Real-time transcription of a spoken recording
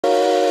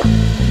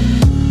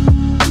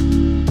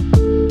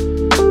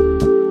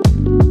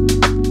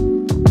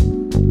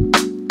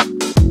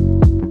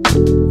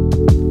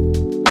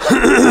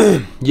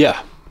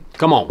Yeah,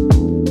 come on.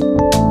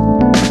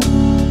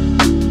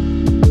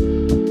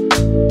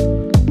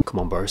 Come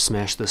on, bro,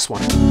 smash this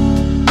one.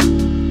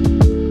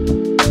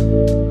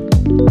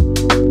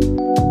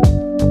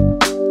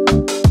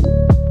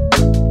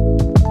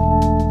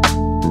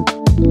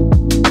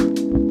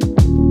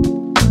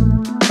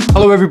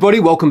 Hello everybody,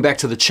 welcome back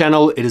to the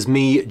channel. It is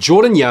me,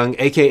 Jordan Young,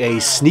 aka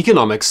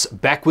Sneakonomics,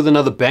 back with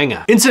another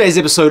banger. In today's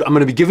episode, I'm going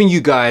to be giving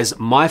you guys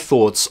my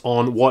thoughts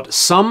on what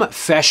some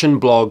fashion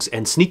blogs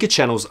and sneaker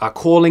channels are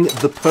calling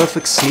the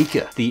perfect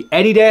sneaker. The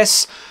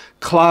Adidas,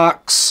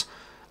 Clarks,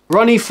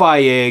 Ronnie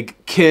Fieg,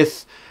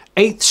 Kith,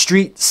 8th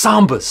Street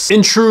Sambas.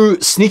 In true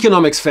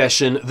Sneakonomics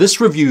fashion,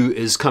 this review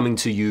is coming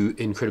to you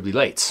incredibly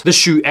late. This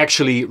shoe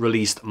actually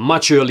released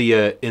much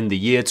earlier in the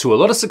year to a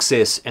lot of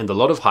success and a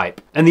lot of hype.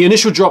 And the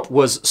initial drop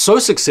was so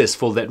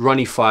successful that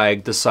Ronnie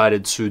Fieg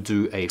decided to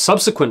do a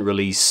subsequent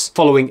release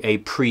following a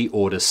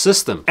pre-order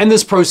system. And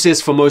this process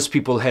for most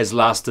people has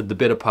lasted the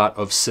better part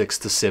of 6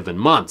 to 7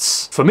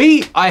 months. For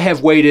me, I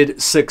have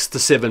waited 6 to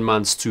 7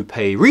 months to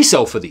pay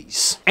resale for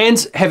these.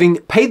 And having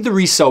paid the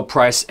resale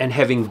price and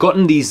having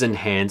gotten these in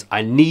hand,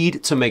 I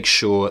need to make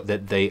sure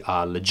that they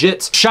are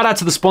legit. Shout out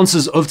to the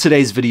sponsors of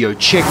today's video,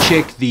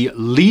 Check, the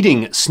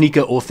leading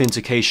sneaker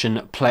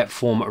authentication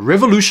platform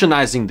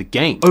revolutionizing the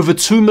game. Over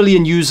 2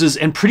 million users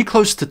and pretty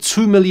close to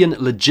 2 million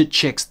legit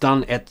checks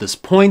done at this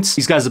point.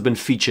 These guys have been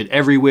featured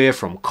everywhere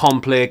from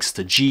Complex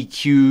to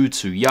GQ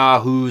to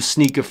Yahoo,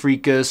 Sneaker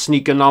Freaker,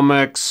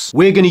 Sneakonomics.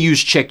 We're gonna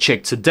use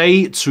Check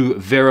today to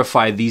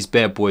verify these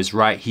bad boys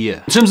right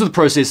here. In terms of the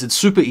process, it's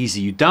super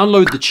easy. You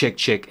download the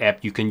Check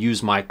app. You can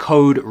use my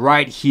code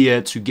right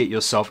here to get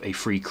yourself a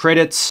free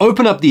credit.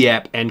 Open up the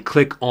app and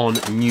click on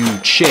new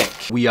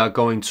check. We are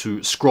going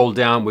to scroll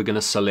down. We're going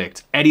to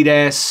select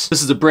Adidas.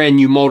 This is a brand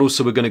new model,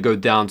 so we're going to go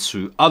down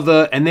to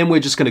other, and then we're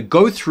just going to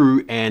go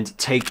through and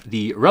take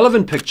the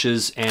relevant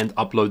pictures and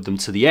upload them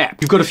to the app.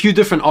 You've got a few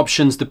different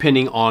options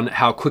depending on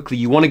how quickly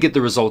you want to get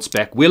the results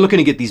back. We're looking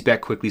to get these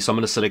back quickly, so I'm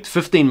going to select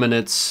 15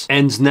 minutes,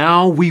 and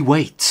now we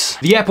wait.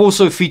 The app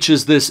also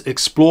features this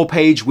explore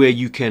page where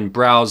you can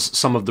browse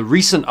some of the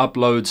recent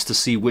uploads to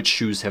see which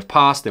shoes have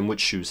passed and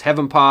which shoes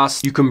haven't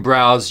passed. You can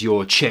browse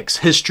your checks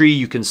history.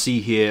 You can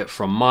see here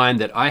from mine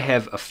that I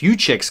have a few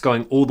checks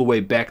going all the way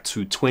back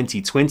to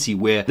 2020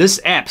 where this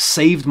app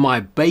saved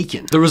my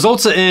bacon. The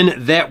results are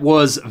in. That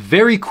was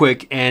very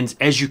quick, and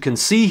as you can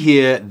see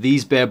here,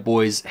 these bad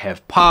boys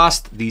have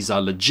passed. These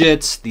are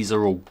legit. These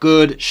are all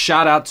good.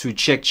 Shout out to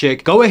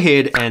Check. Go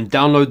ahead and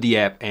download the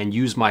app and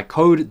use my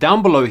code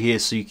down below here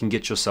so you can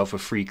get yourself a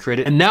free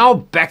credit. And now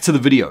back to the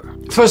video.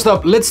 First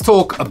up, let's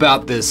talk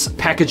about this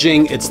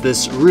packaging. It's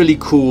this really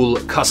cool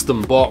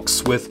custom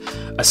box with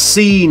a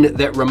scene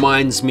that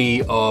reminds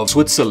me of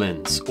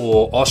Switzerland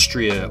or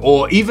Austria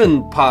or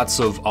even parts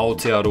of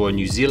Aotearoa,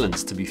 New Zealand,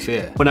 to be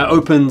fair. When I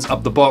opened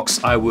up the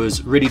box, I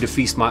was ready to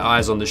feast my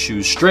eyes on the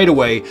shoes straight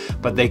away,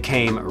 but they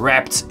came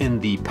wrapped in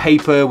the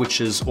paper,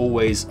 which is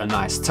always a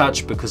nice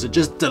touch because it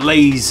just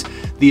delays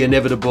the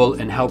inevitable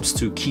and helps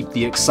to keep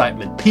the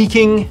excitement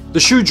peaking. The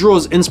shoe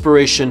draws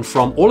inspiration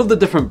from all of the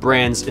different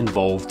brands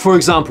involved. For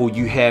example,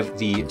 you have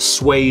the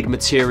suede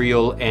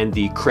material and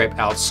the crepe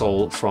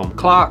outsole from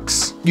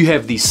Clarks. You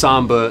have the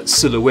Samba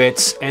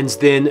silhouettes, and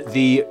then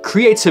the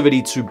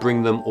creativity to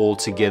bring them all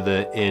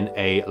together in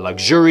a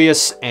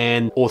luxurious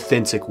and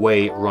authentic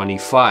way, Ronnie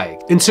Fieg.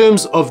 In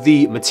terms of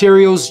the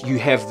materials, you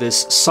have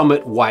this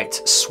summit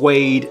white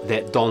suede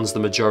that dons the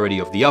majority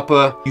of the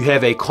upper. You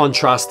have a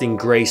contrasting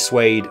gray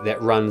suede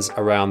that runs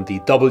around the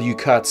W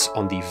cuts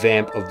on the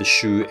vamp of the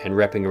shoe and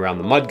wrapping around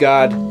the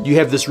mudguard. You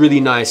have this really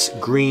nice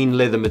green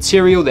leather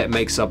material that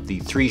makes up the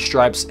 3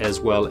 stripes as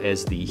well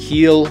as the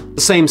heel.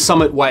 The same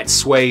summit white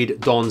suede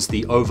dons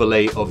the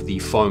overlay of the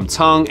foam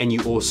tongue, and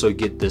you also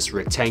get this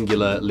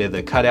rectangular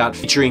leather cutout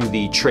featuring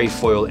the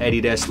trefoil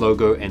Adidas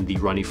logo and the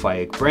Ronnie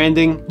Fieg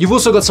branding. You've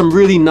also got some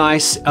really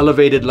nice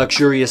elevated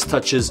luxurious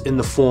touches in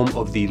the form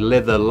of the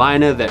leather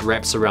liner that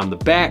wraps around the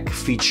back,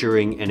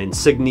 featuring an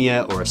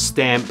insignia or a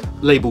stamp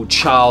labeled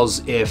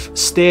Charles F.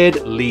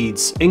 Stead,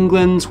 Leeds,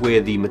 England,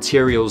 where the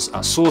materials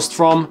are sourced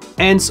from.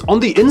 And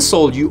on the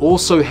insole, you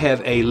also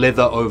have a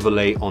leather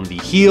overlay on the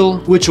heel,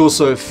 which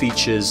also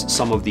features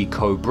some of the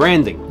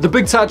co-branding. The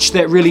big touch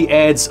that really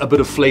adds a bit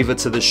of flavor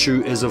to the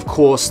shoe is of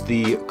course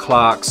the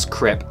Clarks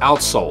crepe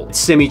outsole. It's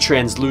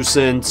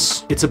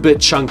semi-translucent, it's a bit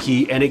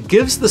chunky, and it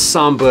gives the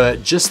Samba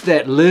just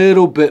that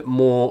little bit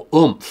more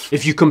oomph.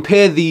 If you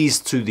compare these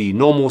to the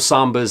normal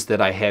Sambas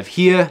that I have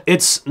here,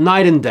 it's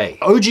night and day.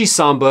 OG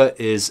Samba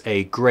is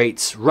a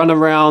great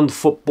runaround,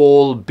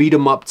 football, beat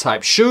 'em up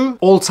type shoe,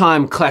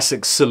 all-time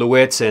classic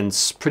silhouette, and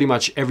pretty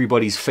much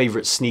everybody's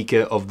favorite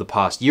sneaker of the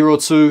past year or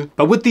two.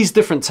 But with these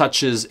different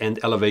touches and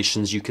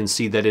elevations, you can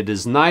see that it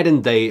is night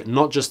and day,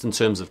 not just in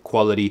terms of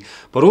quality,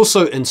 but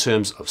also in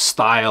terms of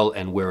style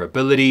and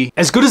wearability.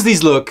 As good as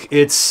these look,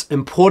 it's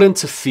important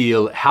to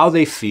feel how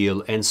they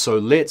feel, and so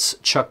let's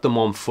chuck them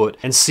on foot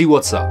and see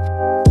what's up.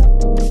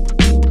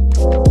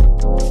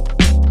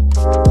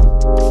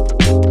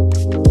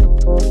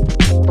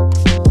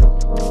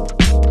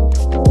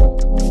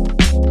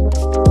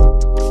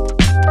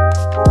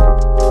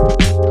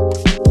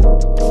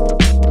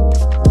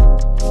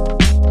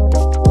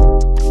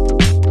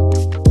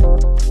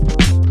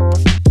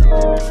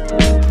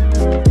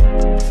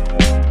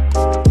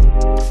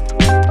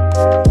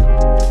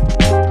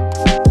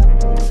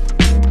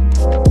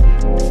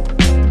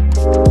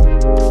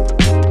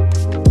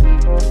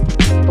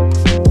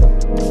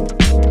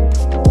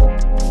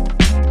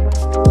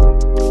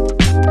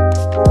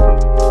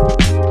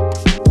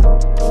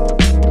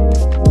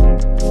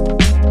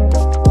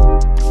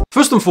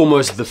 First and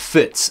foremost, the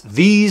fits.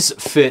 These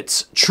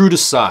fit true to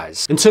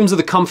size. In terms of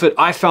the comfort,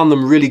 I found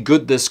them really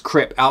good. This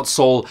crepe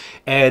outsole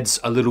adds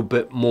a little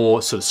bit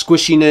more sort of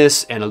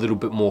squishiness and a little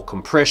bit more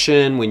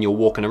compression when you're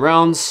walking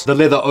around. The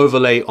leather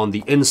overlay on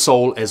the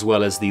insole as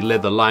well as the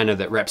leather liner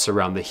that wraps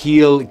around the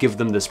heel give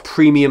them this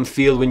premium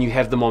feel when you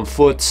have them on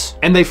foot.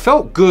 And they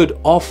felt good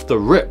off the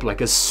rip.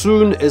 Like as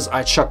soon as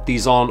I chucked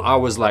these on, I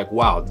was like,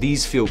 wow,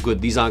 these feel good.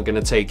 These aren't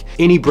gonna take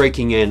any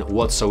breaking in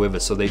whatsoever.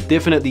 So they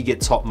definitely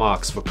get top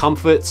marks for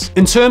comfort.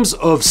 In terms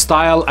of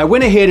style, I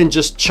went ahead and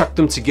just chucked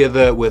them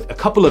together with a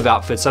couple of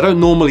outfits. I don't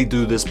normally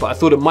do this, but I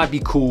thought it might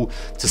be cool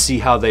to see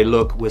how they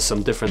look with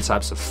some different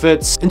types of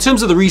fits. In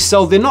terms of the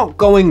resale, they're not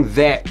going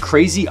that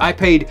crazy. I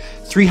paid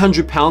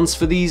 £300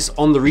 for these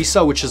on the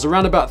resale, which is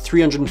around about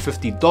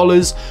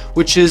 $350,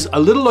 which is a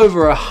little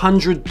over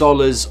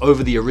 $100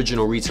 over the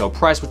original retail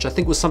price, which I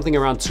think was something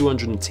around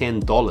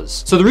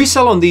 $210. So the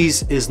resale on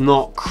these is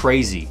not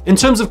crazy. In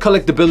terms of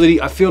collectability,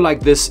 I feel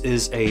like this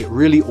is a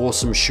really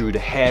awesome shoe to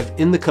have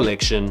in the collection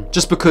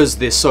just because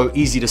they're so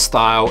easy to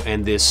style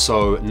and they're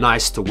so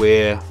nice to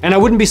wear. And I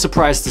wouldn't be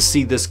surprised to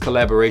see this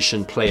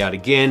collaboration play out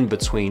again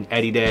between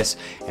Adidas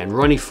and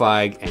Ronnie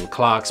Fieg and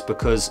Clarks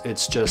because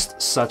it's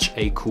just such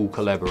a cool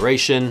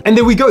collaboration. And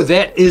there we go,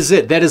 that is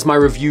it. That is my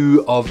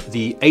review of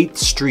the 8th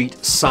Street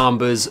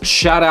Sambas.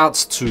 Shout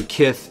outs to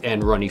Kith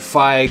and Ronnie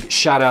Fieg,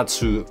 shout out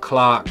to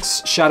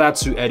Clarks, shout out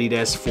to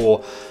Adidas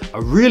for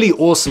a really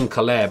awesome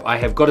collab. I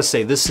have got to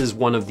say, this is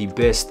one of the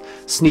best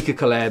sneaker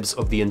collabs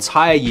of the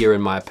entire year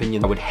in my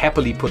opinion. I would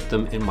happily put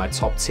them in my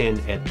top 10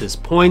 at this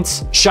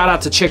point. Shout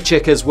out to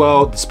Check as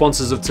well, the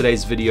sponsors of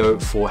today's video,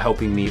 for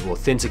helping me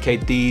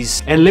authenticate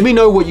these. And let me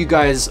know what you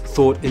guys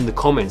thought in the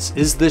comments.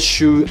 Is this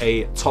shoe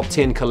a top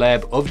 10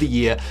 collab of the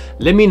year?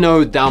 Let me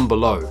know down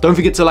below. Don't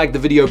forget to like the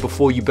video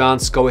before you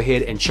bounce. Go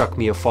ahead and chuck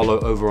me a follow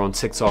over on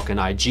TikTok and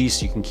IG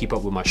so you can keep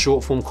up with my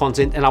short form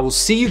content. And I will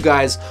see you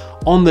guys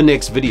on the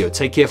next video.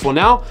 Take care for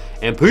now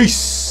and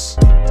peace.